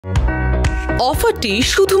অফারটি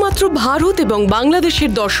শুধুমাত্র ভারত এবং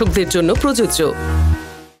বাংলাদেশের দর্শকদের জন্য প্রযোজ্য।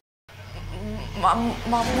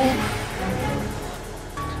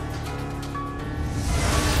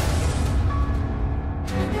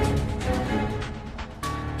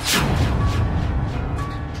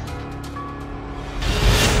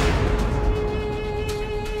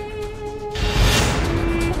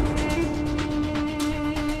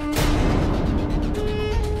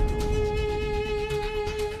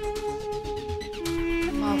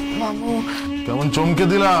 মামু কেমন চমকে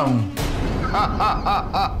দিলাম?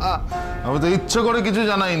 আমি তো ইচ্ছে করে কিছু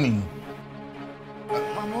জানাইনি।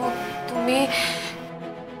 মামু তুমি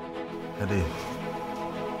আরে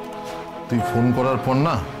তুই ফোন করার পর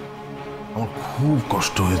না আমার খুব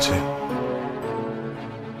কষ্ট হয়েছে।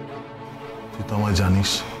 তুই তো আমায় জানিস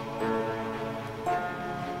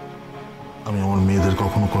আমি আমার মেয়েদের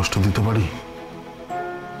কখনো কষ্ট দিতে পারি,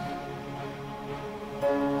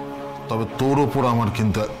 তবে তোর ওপর আমার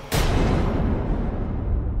কিন্তু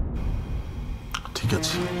ঠিক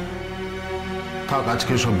আছে থাক,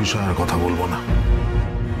 আজকে সব বিষয়ে আর কথা বলবো না।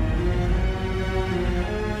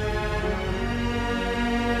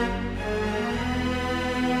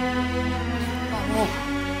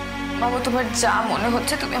 মামু তোমার যা মনে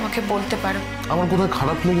হচ্ছে তুমি আমাকে বলতে পারো। আমার কোথায়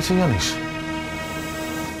খারাপ লেগেছে জানিস?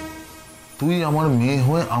 তুই আমার মেয়ে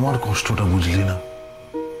হয়ে আমার কষ্টটা বুঝলি না,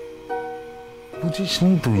 বুঝিস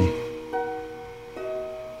নি তুই,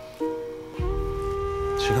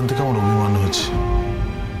 সেখান থেকে আমার অভিমান হয়েছে।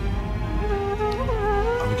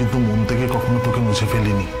 আমি কিন্তু মন থেকে কখনো তোকে মুছে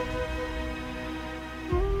ফেলিনি।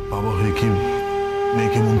 বাবা হয়ে কি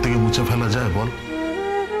মেয়েকে মন থেকে মুছে ফেলা যায় বল?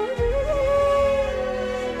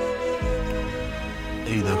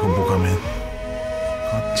 এই দেখো বোকা মেয়ে,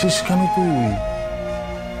 কাঁদছিস কেন তুই?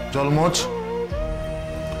 চল মোচ।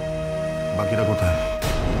 বাকিরা কোথায়?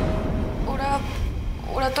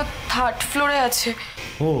 ওরা তো 3rd ফ্লোরে আছে।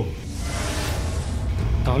 ও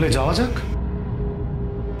তাহলে যাওয়া যাক।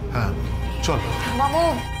 হ্যাঁ চল। মামু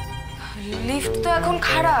লিফট তো এখন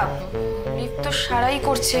খারাপ, লিফট তো সারাই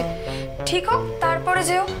করছে, ঠিক হোক তারপরে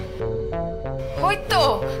যেও। ওই তো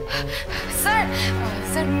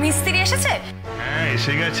স্যার মিস্ত্রি এসেছে। হ্যাঁ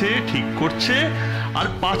এসে গেছে, ঠিক করছে, আর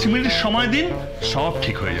 5 মিনিট সময় দিন, সব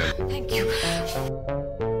ঠিক হয়ে যাবে। Thank you.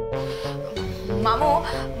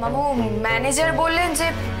 মামু ম্যানেজার বললেন যে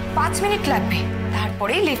 5 মিনিট লাগবে,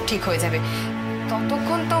 তারপরেই লিফট ঠিক হয়ে যাবে।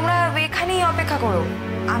 ততক্ষণ তোমরা এখানেই অপেক্ষা করো,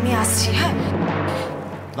 আমি আসছি। হ্যাঁ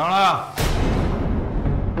দাঁড়া।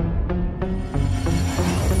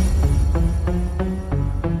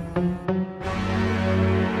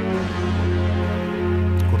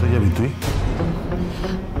 কোথায় যাবি তুই?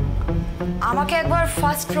 আমাকে একবার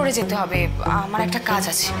 1st ফ্লোরে যেতে হবে, আমার একটা কাজ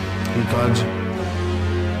আছে। কি কাজ?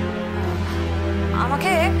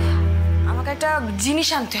 আমাকে একটা জিনিস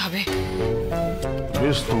আনতে হবে।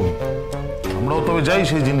 বেশ তো, আমরাও তবে যাই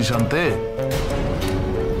সেই জিনিস আনতে।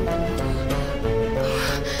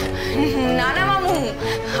 না না মামু,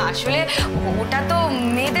 আসলে ওটা তো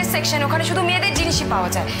মেয়েদের সেকশন, ওখানে শুধু মেয়েদের জিনিসই পাওয়া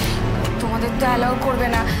যায়, তোমাদের তো অ্যালাউ করবে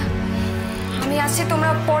না। আমি আসছি, তোমরা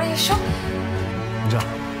পরে এসো। যা।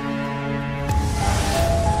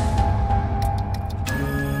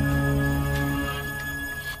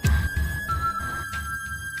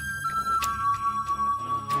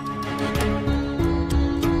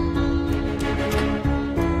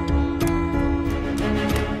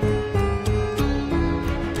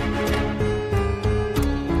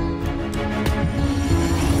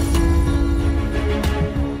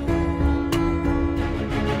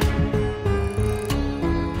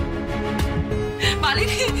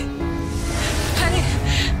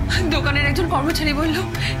 দোকানের একজন কর্মচারী বলল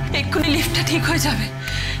এক্ষুনি লিফটটা ঠিক হয়ে যাবে।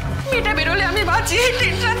 মেয়েটা বেরোলে আমি বাঁচি, এই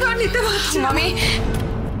টেনশন তো নিতে পারছি না।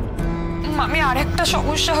 মামি আরেকটা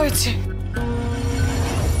সমস্যা হয়েছে।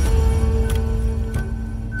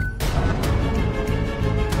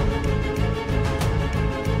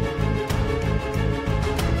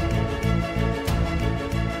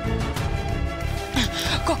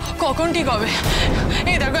 কখন ঠিক হবে?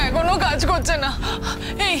 এই দেখো এখনো কাজ করছে না।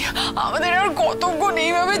 এই আমাদের আর কতক্ষণ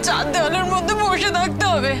এইভাবে 4 দেওয়ালের মধ্যে বসে থাকতে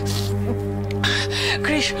হবে?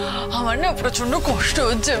 কৃষ, আমার না প্রচন্ড কষ্ট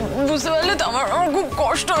হচ্ছে, বুঝতে পারলে তো? আমার খুব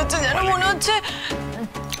কষ্ট হচ্ছে, যেন মনে হচ্ছে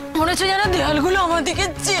যেন দেওয়ালগুলো আমার দিকে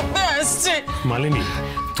চেপে আসছে। মালিনী,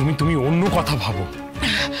 তুমি অন্য কথা ভাবো।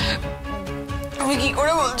 তুমি কি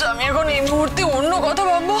করে বলছো আমি এখন এই মুহূর্তে অন্য কথা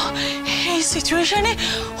ভাববো? এই সিচুয়েশনে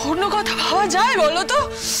অন্য কথা ভাবা যায় বলো তো?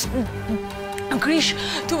 কৃষ,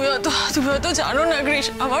 তুমি হয়তো জানো না কৃষ,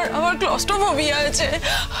 আমার ক্লস্ট্রোফোবিয়া আছে।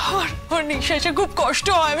 আমার নিঃশ্বাসে খুব কষ্ট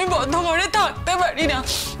হয়, আমি বন্ধ করে থাকতে পারি না।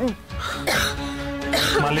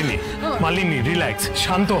 মালিনী, মালিনী রিল্যাক্স,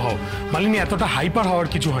 শান্ত হও। মালিনী, এতটা হাইপার হওয়ার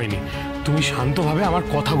কিছু হয়নি। তুমি শান্তভাবে আমার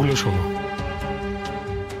কথাগুলো শোনো।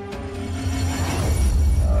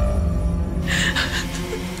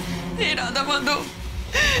 এই রাধা মাধব,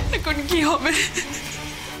 এখন কি হবে?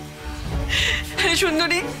 হ্যাঁ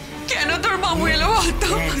সুন্দরী, কেন তোর মামু এলো বলতো?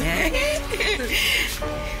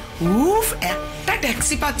 উফ, একটা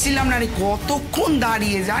ট্যাক্সি পাচ্ছিলাম না রে, কতক্ষণ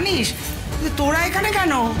দাঁড়িয়ে জানিস। তোরা এখানে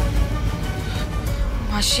কেন?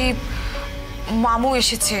 মাসি, মামু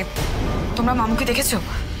এসেছে। তোমরা মামুকে দেখেছো?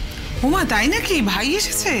 ওমা, তাই নাকি? ভাই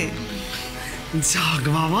এসেছে? যাক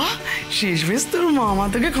বাবা, শেষ বেশ তোর মামা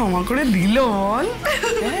তোকে ক্ষমা করে দিল। বল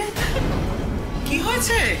কি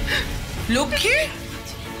হয়েছে লক্ষ্মী?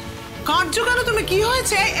 কাঁদছো কেন তুমি? কি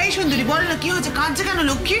হয়েছে? এই সুন্দরী, বল না কি হয়েছে? কাঁদছে কেন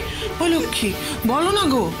লক্ষ্মী? ও লক্ষ্মী, বলো না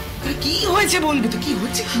গো, কি হয়েছে বলবি তো। কি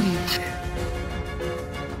হচ্ছে? কি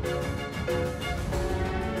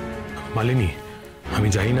মালিনী, আমি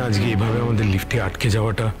জানি না আজকে এভাবে আমাদের লিফটে আটকে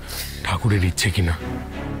যাওয়াটা ঠাকুরের ইচ্ছে কিনা।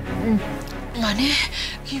 মানে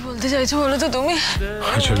কি বলতে চাইছো বলো তো তুমি?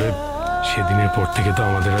 আসলে সেদিনের পর থেকে তো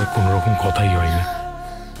আমাদের আর কোনো রকম কথাই হয়নি।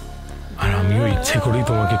 আর আমিও ইচ্ছে করেই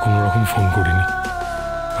তোমাকে কোনো রকম ফোন করিনি,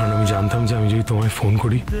 কারণ আমি জানতাম যে আমি যদি তোমায় ফোন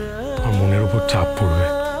করি আমার মনের ওপর চাপ পড়বে।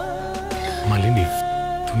 মালিনী,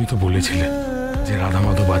 তুমি তো বলেছিলে যে রাধা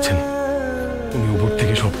মাধব আছেন, উনি উপর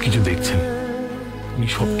থেকে সবকিছু দেখছেন, উনি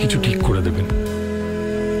সবকিছু ঠিক করে দেবেন।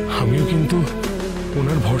 আমিও কিন্তু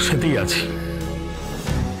ওনার ভরসাতেই আছি।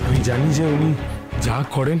 আমি জানি যে উনি যা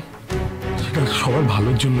করেন সেটা সবার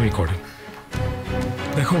ভালোর জন্যই করেন।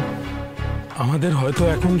 দেখো, আমাদের হয়তো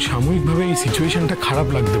এখন সাময়িকভাবে এই সিচুয়েশনটা খারাপ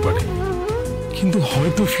লাগতে পারে, কিন্তু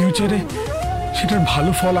হয়তো ফিউচারে সেটার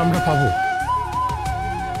ভালো ফল আমরা পাবো।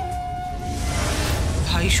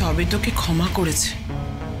 ভাই সবে তোকে ক্ষমা করেছে,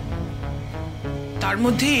 তার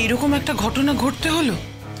মধ্যে এরকম একটা ঘটনা ঘটতে হলো।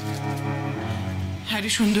 হ্যাঁ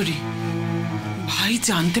রে সুন্দরী, ভাই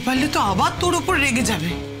জানতে পারলে তো আবার তোর ওপর রেগে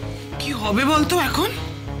যাবে। কি হবে বলতো এখন?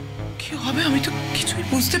 কি হবে আমি তো কিছুই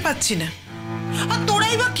বুঝতে পারছি না। আর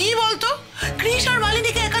তোরাই বা কি বলতো? কৃষ আর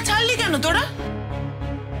মালিনীকে একা ছাড়লি কেন তোরা?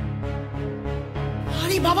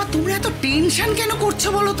 আরে বাবা, তোমরা এত টেনশন কেন করছো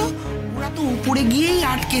বলো তো? ওরা তো উপরে গিয়েই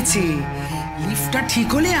আটকেছে। লিফটটা ঠিক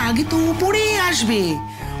হলে আগে তো উপরেই আসবে।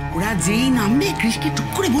 ওরা যেই নামবে কৃষকে টুক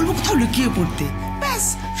করে বলবো কোথাও লুকিয়ে পড়তে, ব্যাস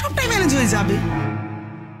সবটাই ম্যানেজ হয়ে যাবে।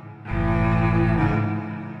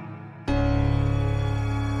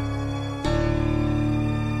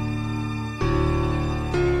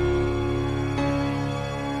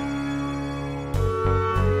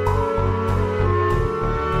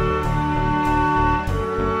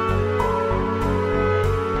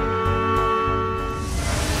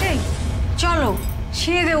 চলো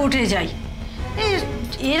সিঁড়িতে উঠে যাই।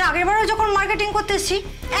 এর আগেরবারও যখন মার্কেটিং করতে এসেছি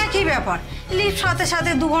একই ব্যাপার, লিফট সাথে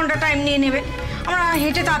সাথে 2 ঘন্টা টাইম নিয়ে নেবে, আমরা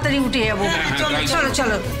হেঁটে তাড়াতাড়ি উঠে যাবো। চলো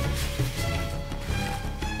চলো।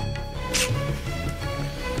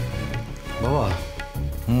 বাবা,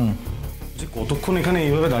 যে কতক্ষণ এখানে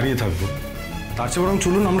এইভাবে দাঁড়িয়ে থাকবো? তার চেয়ে বরং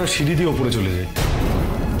চলুন আমরা সিঁড়ি দিয়ে ওপরে চলে যাই।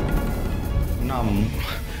 না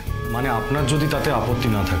মানে আপনার যদি তাতে আপত্তি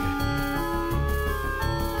না থাকে।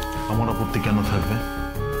 আমার আপত্তি কেন থাকবে?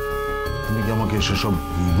 তুমি কি আমাকে সেসব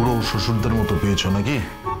বুড়ো শ্বশুরদের মতো পেয়েছো নাকি?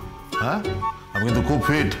 হ্যাঁ, আমি কিন্তু খুব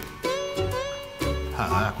ফিট। হ্যাঁ,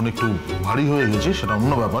 এখন একটু ভারী হয়ে গেছি, সেটা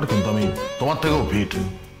অন্য ব্যাপার, কিন্তু আমি তোমার থেকেও ফিট।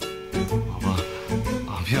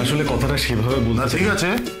 আমি আসলে কথাটা সেভাবে বলতে। ঠিক আছে,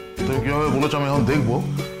 তুমি কিভাবে বলেছো আমি এখন দেখবো।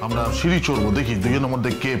 আমরা সিঁড়ি চড়বো, দেখি দুজনের মধ্যে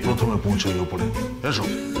কে প্রথমে পৌঁছাই উপরে। এসো।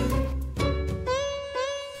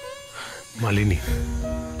 মালিনী,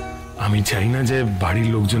 আমি চাই না যে বাড়ির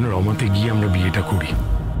লোকজনের অমতে গিয়ে আমরা বিয়েটা করি।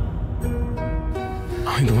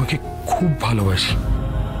 আমি তোমাকে খুব ভালোবাসি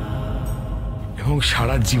এবং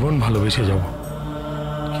সারা জীবন ভালোবেসে যাব,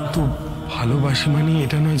 কিন্তু ভালোবাসি মানে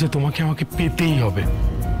এটা নয় যে তোমাকে আমাকে পেতেই হবে।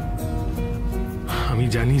 আমি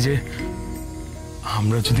জানি যে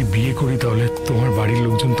আমরা যদি বিয়ে করি তাহলে তোমার বাড়ির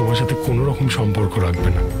লোকজন তোমার সাথে কোনো রকম সম্পর্ক রাখবে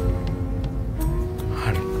না,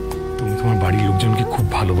 আর তুমি তোমার বাড়ির লোকজনকে খুব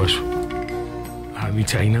ভালোবাসো। আমি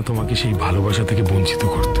চাই না তোমাকে সেই ভালোবাসা থেকে বঞ্চিত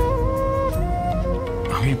করতে।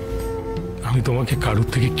 আমি তোমাকে কারোর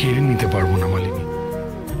থেকে কেড়ে নিতে পারবো না মালিনী।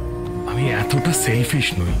 আমি এতটা সেলফিশ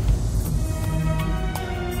নই।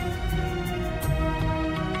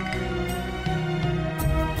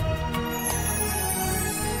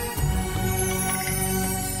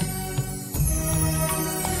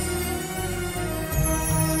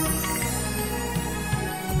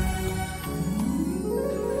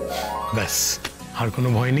 ব্যাস, আর কোনো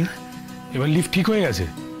ভয় নেই। এবার লিফট ঠিক হয়ে গেছে,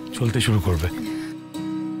 চলতে শুরু করবে।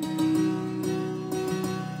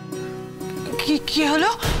 কি হলো?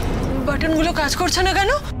 বাটনগুলো কাজ করছে না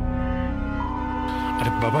কেন?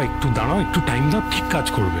 আরে বাবা একটু দাঁড়াও, একটু টাইম দাও, ঠিক কাজ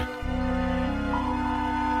করবে।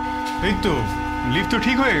 এই তো লিফট তো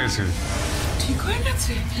ঠিক হয়ে গেছে। ঠিক হয়ে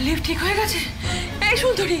গেছে? লিফট ঠিক হয়ে গেছে? এই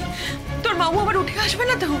সুন্দরী, তোর মামু আবার উঠে আসবে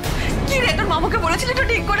না তো? কি রে, তোর মামুকে বলেছিলি তো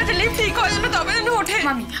ঠিক করেছে, লিফট ঠিক হয়ে যাবে তবে যেন ওঠে।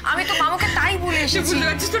 মামি, আমি তো মামুকে তাই বলে এসেছি। বুঝতে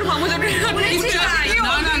পারছিস তোর মামু যাবে?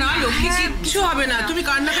 না না না লক্ষ্মী, কিচ্ছু হবে না, তুমি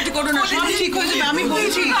কান্নাকাটি করো না, সব ঠিক হয়ে যাবে, আমি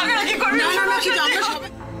বলছি। না না না, কিন্তু আমরা সবাই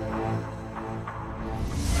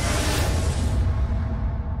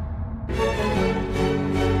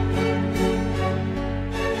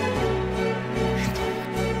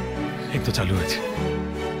এই তো চালু আছে।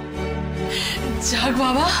 যাক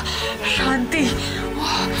বাবা, শান্তি।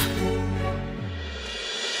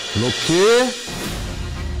 লক্ষ্মী,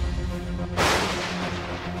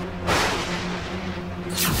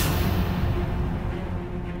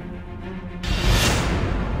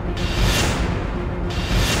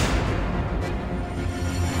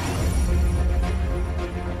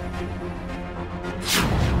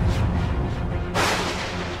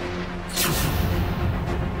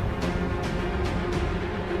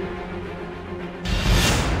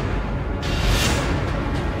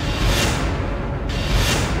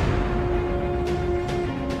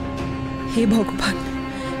 হে ভগবান,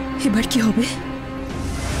 এবার কি হবে?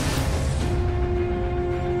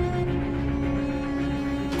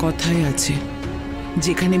 কথায় আছে,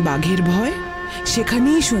 যেখানে বাঘের ভয়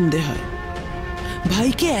সেখানেই সন্ধে হয়।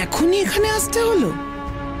 ভাইকে এখনই এখানে আসতে হলো?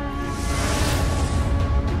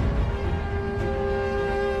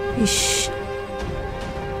 ইস,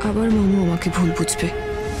 আবার মামু আমাকে ভুল বুঝবে।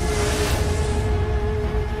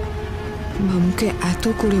 মামুকে এত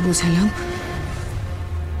করে বোঝালাম,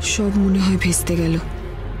 সব মনে হয় ভেস্তে গেল।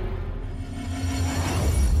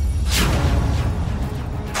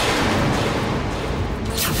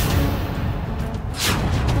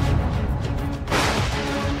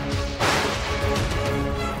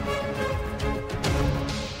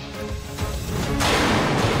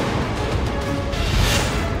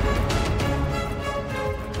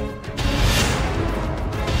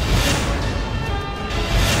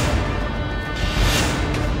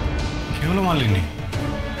 কি হলো মালিনী,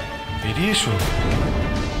 বেরিয়ে এসো,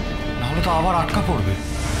 নাহলে তো আবার আটকা পড়বে।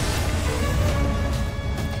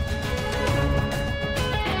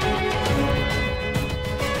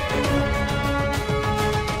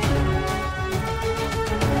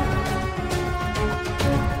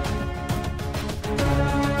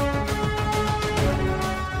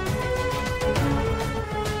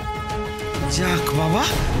 যাক বাবা,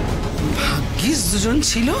 ভাগ্যিস দুজন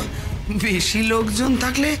ছিল, বেশি লোকজন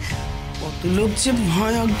থাকলে কত লোক যে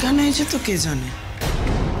ভয় অজ্ঞান হয়েছে তো কে জানে।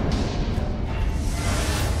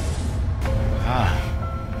 হ্যাঁ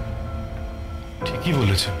ঠিকই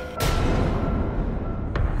বলেছেন।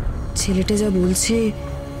 ছেলেটা যা বলছে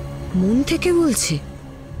মন থেকে বলছে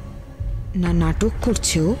না নাটক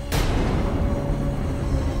করছে ও?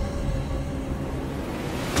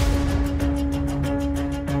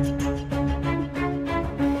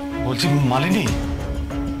 বলছি মালিনী,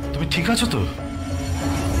 তুমি ঠিক আছো তো?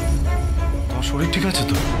 তোমার শরীর ঠিক আছে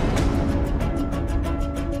তো?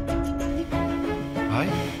 ভাই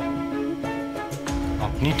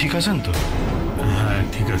আপনি ঠিক আছেন তো? হ্যাঁ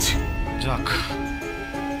ঠিক আছে। যাক,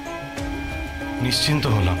 নিশ্চিন্ত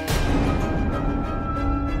হলাম।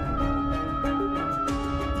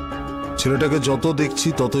 ছেলেটাকে যত দেখছি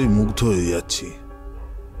ততই মুগ্ধ হয়ে যাচ্ছি।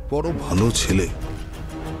 বড় ভালো ছেলে।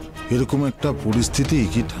 এরকম একটা পরিস্থিতি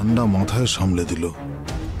কি ঠান্ডা মাথায় সামলে দিল,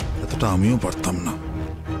 এতটা আমিও পারতাম না।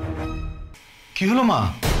 কি হলো মা,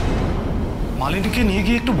 মালিনীকে নিয়ে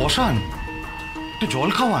গিয়ে একটু বসান, একটু জল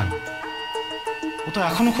খাওয়ান। ও তো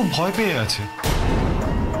এখনো খুব ভয় পেয়ে আছে।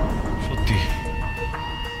 সত্যি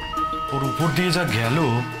ওর উপর দিয়ে যা গেল,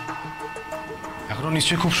 এখনো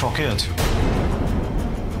নিশ্চয়ই খুব শকে আছে।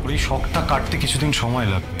 ওর এই শকটা কাটতে কিছুদিন সময়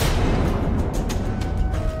লাগবে।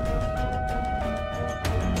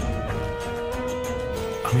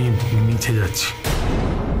 আমি নিচে যাচ্ছি।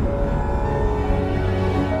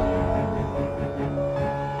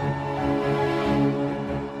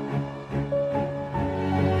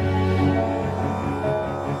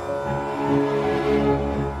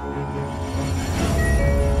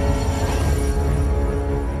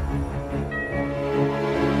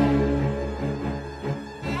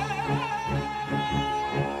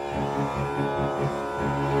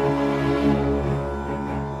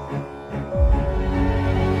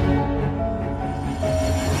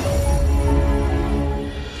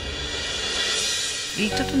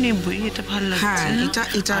 এইটা তো নেবই, এটা ভালো লাগছে। হ্যাঁ,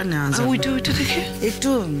 এটা নেওয়া যাবে। ওইটা দেখে একটু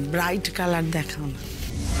ব্রাইট কালার দেখাও না।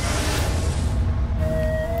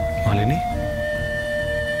 মালিনী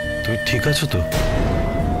তুমি ঠিক আছো তো?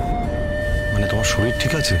 মানে তোমার শরীর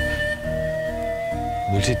ঠিক আছে?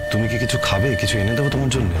 বলছি তুমি কি কিছু খাবে? কিছু এনে দেবো তোমার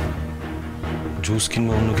জন্য? জুস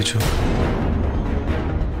কিংবা অন্য কিছু?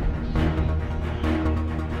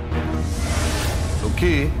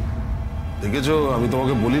 লক্ষ্মী, দেখেছো আমি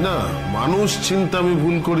তোমাকে বলি না, মানুষ চিন্তা আমি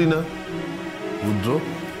ভুল করি না। রুদ্র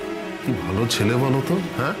কি ভালো ছেলে বলো তো,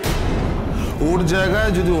 হ্যাঁ? ওর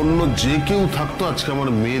জায়গায় যদি অন্য যে কেউ থাকতো আজকে আমার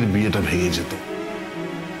মেয়ের বিয়েটা ভেঙে যেত।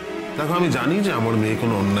 দেখো আমি জানি যে আমার মেয়ে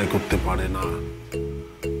কোনো অন্যায় করতে পারে না,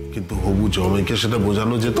 কিন্তু হবু জমাইকে সেটা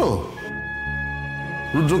বোঝানো যেত।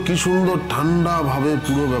 রুদ্র কি সুন্দর ঠান্ডা ভাবে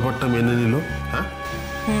পুরো ব্যাপারটা মেনে নিল। হ্যাঁ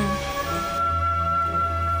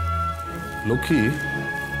লক্ষ্মী,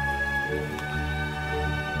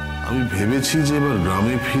 আমি ভেবেছি যে এবার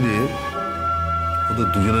গ্রামে ফিরে ওদের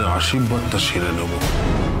দুজনের আশীর্বাদটা সেরে নেব।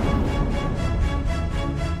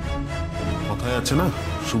 কথায় আছে না,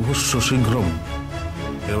 শুভস্য শীঘ্রম।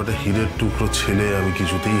 এরকম একটা হীরের টুকরো ছেলে আমি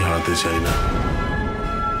কিছুতেই হারাতে চাই না।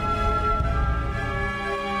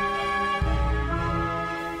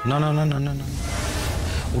 না না না না না না,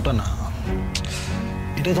 ওটা না,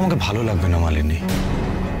 এটাই তোমাকে ভালো লাগবে না মালিনী।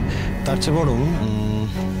 তার চেয়ে বরং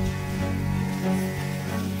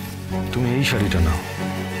তুমি এই শাড়িটা নাও,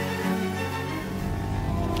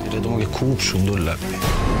 এটা তোমাকে খুব সুন্দর লাগবে।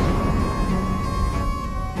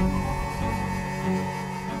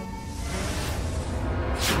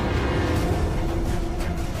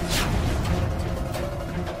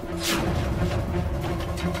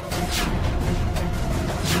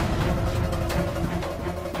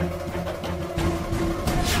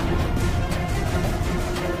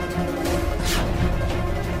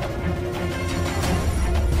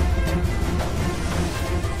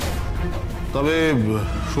 তবে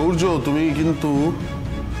সূর্য, তুমি কিন্তু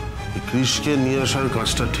কৃষকে নিয়ে আসার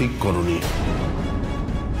কাজটা ঠিক করনি।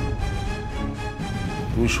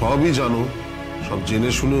 তুমি সবই জানো, সব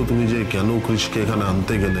জেনে শুনেও তুমি যে কেন কৃষকে এখানে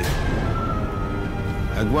আনতে গেলে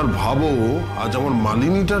একবার ভাবো। আজ আমার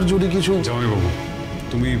মালিনীটার যদি কিছু... জামাইবাবু,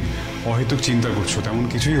 তুমি অহেতুক চিন্তা করছো, তেমন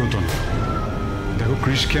কিছুই হতো না। দেখো,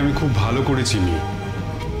 কৃষকে আমি খুব ভালো করে চিনি।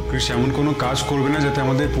 কৃষ এমন কোনো কাজ করবে না যাতে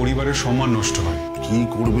আমাদের পরিবারের সম্মান নষ্ট হয়। কি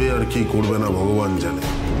করবে আর কি করবে না ভগবান জানে।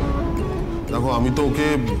 দেখো, আমি তো ওকে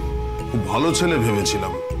খুব ভালো ছেলে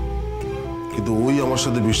ভেবেছিলাম, কিন্তু ওই আমার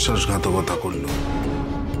সাথে বিশ্বাসঘাতকতা করলো।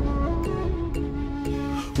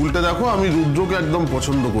 উল্টে দেখো, আমি রুদ্রকে একদম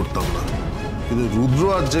পছন্দ করতাম না, কিন্তু রুদ্র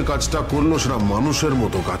আজ যে কাজটা করলো সেটা মানুষের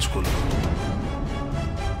মতো কাজ করলো।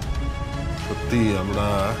 সত্যি আমরা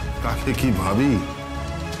কাকে কি ভাবি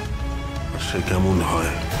আর সে কেমন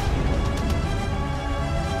হয়।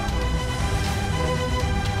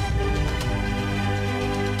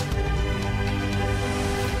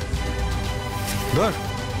 ধর,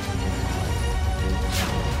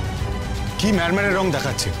 কি ম্যারম্যারের রং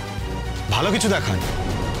দেখাচ্ছে, ভালো কিছু দেখান।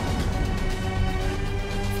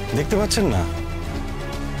 দেখতে পাচ্ছেন না,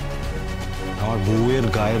 আমার বউয়ের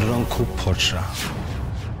গায়ের রং খুব ফর্সা।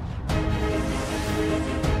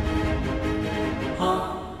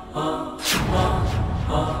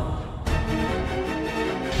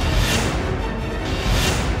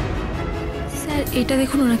 স্যার, এটা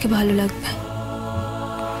দেখুন, ওনাকে ভালো লাগবে।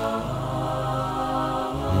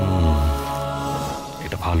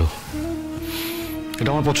 এটা ভালো, এটা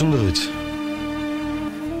আমার পছন্দ হয়েছে।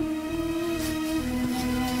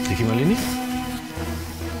 দেখি মালিনী,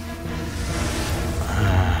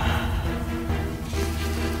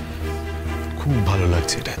 খুব ভালো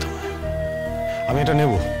লাগছে এটা তোমার। আমি এটা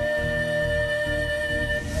নেব।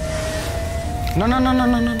 না না না না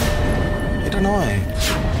না না, এটা নয়।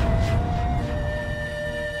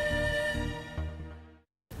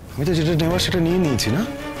 আমি তো যেটা নেওয়ার সেটা নিয়ে নিয়েছি না,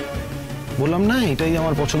 বললাম না এটাই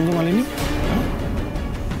আমার পছন্দ মালিনী।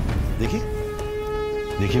 দেখি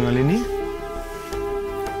দেখি মালিনী,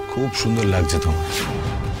 খুব সুন্দর লাগছে তোমার।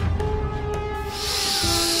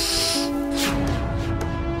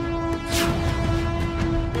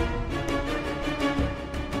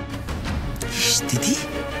 দিদি,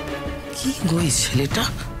 কি গো এই ছেলেটা?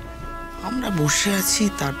 আমরা বসে আছি,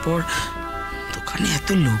 তারপর দোকানে এত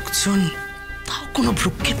লোকজন, তাও কোনো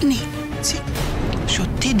ভ্রুক্ষেপ নেই।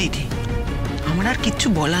 সত্যি দিদি, আমার আর কিচ্ছু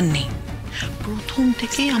বলার নেই। প্রথম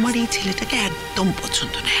থেকেই আমার এই ছেলেটাকে একদম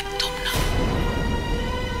পছন্দ না, একদম না।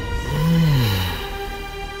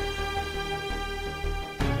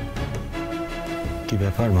 কি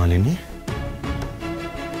ব্যাপার মালিনী,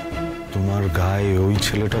 তোমার গায়ে ওই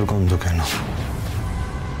ছেলেটার গন্ধ কেন?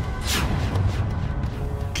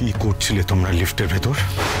 কি করছিলে তোমরা লিফটের ভেতর?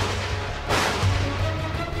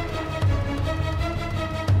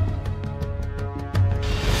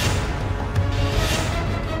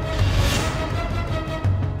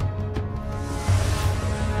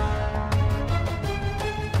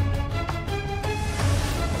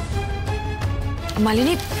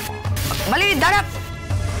 মালিনী, মালিনী দাঁড়া।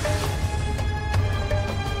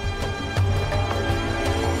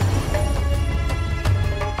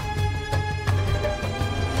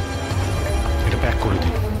 এটা প্যাক করে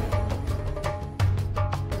দিন।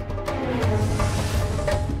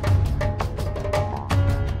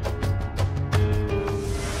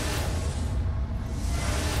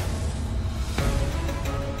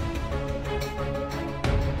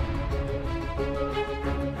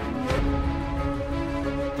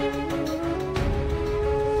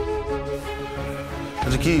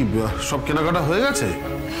 আচ্ছা, কি সব কেনাকাটা হয়ে গেছে?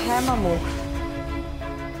 হ্যাঁ মামু।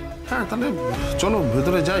 হ্যাঁ, তাহলে চলো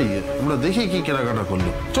ভেতরে যাই, আমরা দেখি কি কেনাকাটা করলো।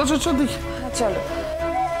 চল চল চল দেখি। হ্যাঁ চলো।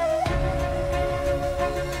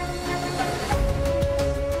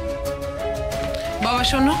 বাবা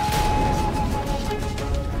শোনো,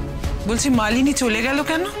 বলছি মালিনী চলে গেল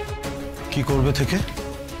কেন? কি করবে থেকে?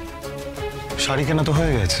 শাড়ি কেনা তো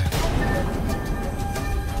হয়ে গেছে।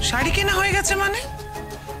 শাড়ি কেনা হয়ে গেছে মানে?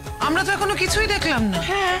 আমরা তো এখনো কিছুই দেখলাম না।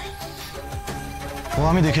 হ্যাঁ, ও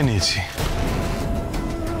আমি দেখে নিয়েছি।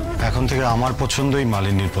 এখন থেকে আমার পছন্দই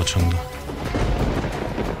মালিনীর পছন্দ।